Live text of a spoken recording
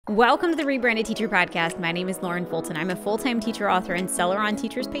Welcome to the Rebranded Teacher Podcast. My name is Lauren Fulton. I'm a full-time teacher, author, and seller on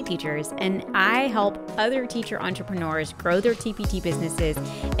Teachers Pay Teachers, and I help other teacher entrepreneurs grow their TPT businesses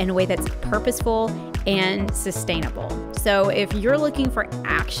in a way that's purposeful and sustainable. So if you're looking for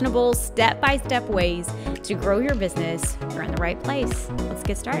actionable, step-by-step ways to grow your business, you're in the right place. Let's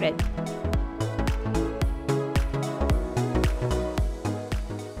get started.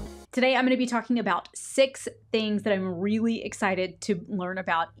 Today, I'm going to be talking about 6 things that I'm really excited to learn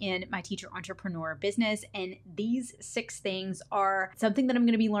about in my teacher entrepreneur business. And these 6 things are something that I'm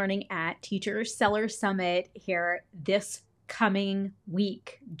going to be learning at Teacher Seller Summit here this coming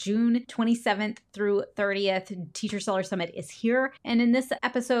week. June 27th through 30th, Teacher Seller Summit is here. And in this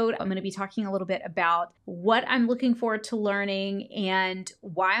episode, I'm going to be talking a little bit about what I'm looking forward to learning and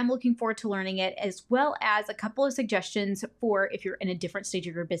why I'm looking forward to learning it, as well as a couple of suggestions for if you're in a different stage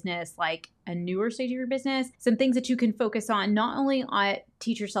of your business, like a newer stage of your business, some things that you can focus on, not only at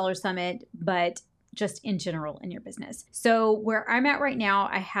Teacher Seller Summit, but just in general in your business. So where I'm at right now,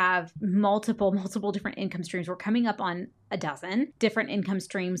 I have multiple different income streams. We're coming up on a dozen different income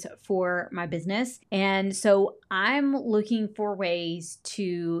streams for my business. And so I'm looking for ways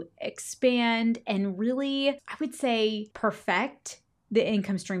to expand and really, I would say, perfect the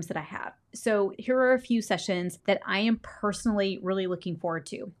income streams that I have. So here are a few sessions that I am personally really looking forward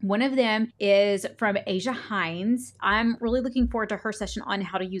to. One of them is from Asia Hines. I'm really looking forward to her session on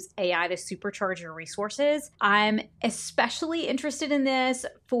how to use AI to supercharge your resources. I'm especially interested in this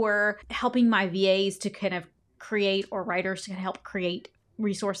for helping my VAs to kind of create, or writers to help create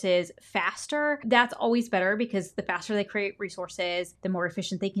resources faster. That's always better because the faster they create resources, the more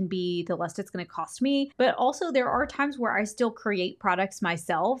efficient they can be, the less it's going to cost me. But also there are times where I still create products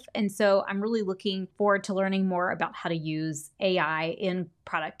myself. And so I'm really looking forward to learning more about how to use AI in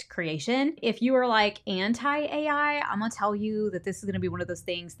product creation. If you are like anti-AI, I'm going to tell you that this is going to be one of those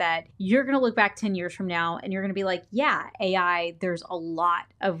things that you're going to look back 10 years from now and you're going to be like, yeah, AI, there's a lot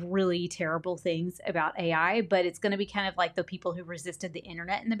of really terrible things about AI, but it's going to be kind of like the people who resisted the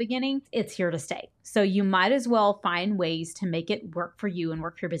internet in the beginning. It's here to stay. So you might as well find ways to make it work for you and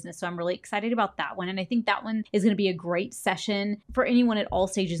work for your business. So I'm really excited about that one. And I think that one is going to be a great session for anyone at all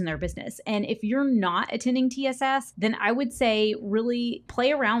stages in their business. And if you're not attending TSS, then I would say really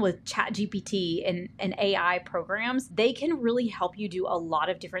play around with ChatGPT and AI programs. They can really help you do a lot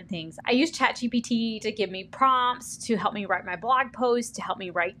of different things. I use ChatGPT to give me prompts, to help me write my blog posts, to help me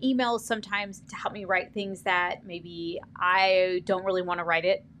write emails sometimes, to help me write things that maybe I don't really want to write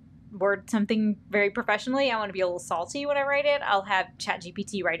it. Word something very professionally. I want to be a little salty when I write it. I'll have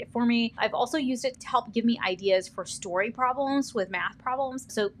ChatGPT write it for me. I've also used it to help give me ideas for story problems with math problems.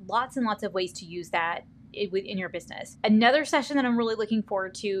 So lots and lots of ways to use that in your business. Another session that I'm really looking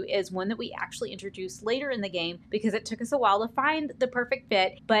forward to is one that we actually introduced later in the game because it took us a while to find the perfect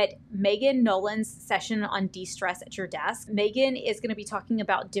fit, but Megan Nolan's session on de-stress at your desk. Megan is going to be talking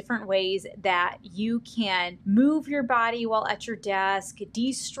about different ways that you can move your body while at your desk,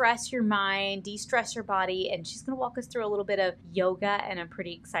 de-stress your mind, de-stress your body, and she's going to walk us through a little bit of yoga, and I'm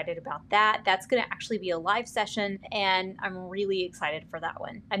pretty excited about that. That's going to actually be a live session, and I'm really excited for that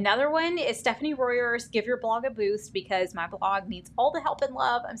one. Another one is Stephanie Royer's Give Your Blog a Boost, because my blog needs all the help and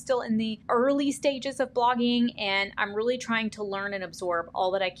love. I'm still in the early stages of blogging and I'm really trying to learn and absorb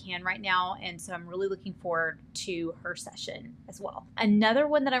all that I can right now. And so I'm really looking forward to her session as well. Another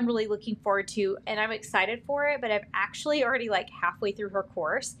one that I'm really looking forward to, and I'm excited for it, but I've actually already like halfway through her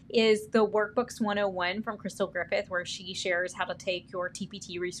course, is the Workbooks 101 from Crystal Griffith, where she shares how to take your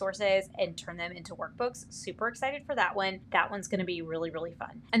TPT resources and turn them into workbooks. Super excited for that one. That one's going to be really, really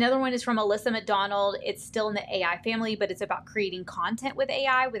fun. Another one is from Alyssa McDonald. It's still in the AI family, but it's about creating content with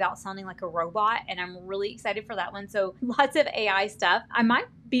AI without sounding like a robot. And I'm really excited for that one. So lots of AI stuff. I might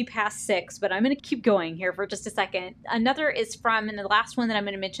be past 6, but I'm going to keep going here for just a second. Another is from, and the last one that I'm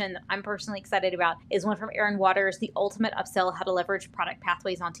going to mention that I'm personally excited about is one from Erin Waters, The Ultimate Upsell, How to Leverage Product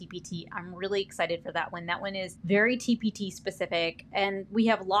Pathways on TPT. I'm really excited for that one. That one is very TPT specific, and we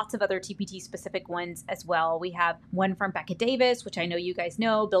have lots of other TPT specific ones as well. We have one from Becca Davis, which I know you guys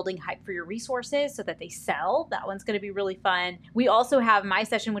know, Building Hype for Your Resources so that they sell. That one's going to be really fun. We also have my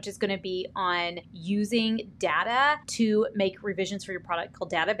session, which is going to be on using data to make revisions for your product, called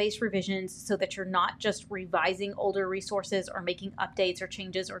Database Revisions, so that you're not just revising older resources or making updates or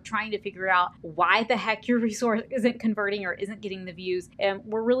changes or trying to figure out why the heck your resource isn't converting or isn't getting the views. And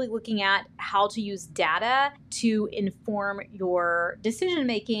we're really looking at how to use data to inform your decision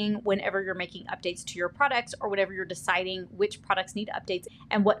making whenever you're making updates to your products or whenever you're deciding which products need updates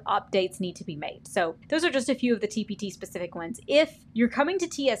and what updates need to be made. So those are just a few of the TPT specific ones. If you're coming to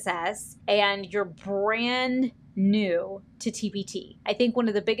TSS and your brand new to TPT. I think one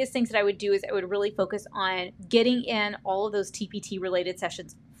of the biggest things that I would do is I would really focus on getting in all of those TPT related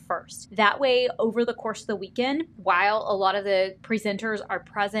sessions first. That way, over the course of the weekend, while a lot of the presenters are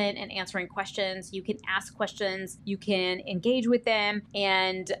present and answering questions, you can ask questions, you can engage with them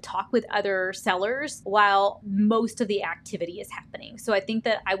and talk with other sellers while most of the activity is happening. So I think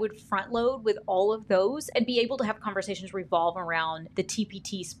that I would front load with all of those and be able to have conversations revolve around the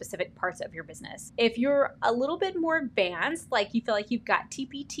TPT specific parts of your business. If you're a little bit more advanced, like you feel like you've got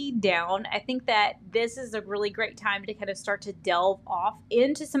TPT down, I think that this is a really great time to kind of start to delve off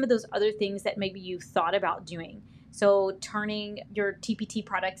into some of those other things that maybe you thought about doing. So turning your TPT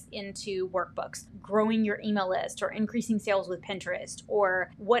products into workbooks, growing your email list, or increasing sales with Pinterest,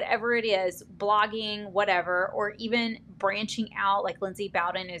 or whatever it is, blogging, whatever, or even branching out like Lindsay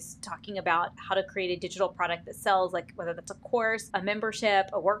Bowden is talking about how to create a digital product that sells, like whether that's a course, a membership,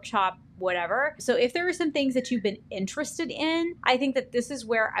 a workshop, whatever. So if there are some things that you've been interested in, I think that this is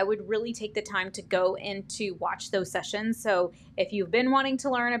where I would really take the time to go and to watch those sessions. So if you've been wanting to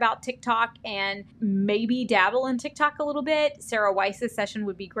learn about TikTok and maybe dabble in TikTok a little bit, Sarah Weiss's session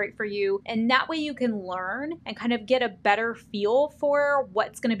would be great for you. And that way you can learn and kind of get a better feel for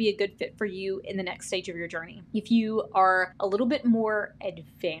what's going to be a good fit for you in the next stage of your journey. If you are a little bit more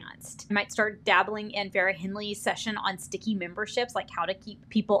advanced, you might start dabbling in Vera Henley's session on sticky memberships, like how to keep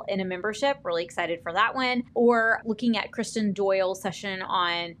people in a membership. Really excited for that one. Or looking at Kristen Doyle's session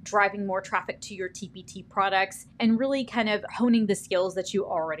on driving more traffic to your TPT products and really kind of honing the skills that you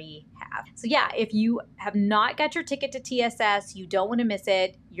already have. So yeah, if you have not got your ticket to TSS, you don't want to miss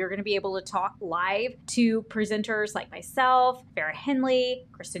it. You're going to be able to talk live to presenters like myself, Vera Henley,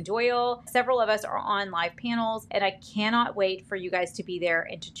 Kristen Doyle. Several of us are on live panels, and I cannot wait for you guys to be there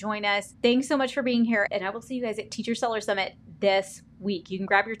and to join us. Thanks so much for being here, and I will see you guys at Teacher Seller Summit this week. You can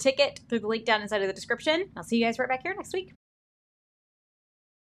grab your ticket through the link down inside of the description. I'll see you guys right back here next week.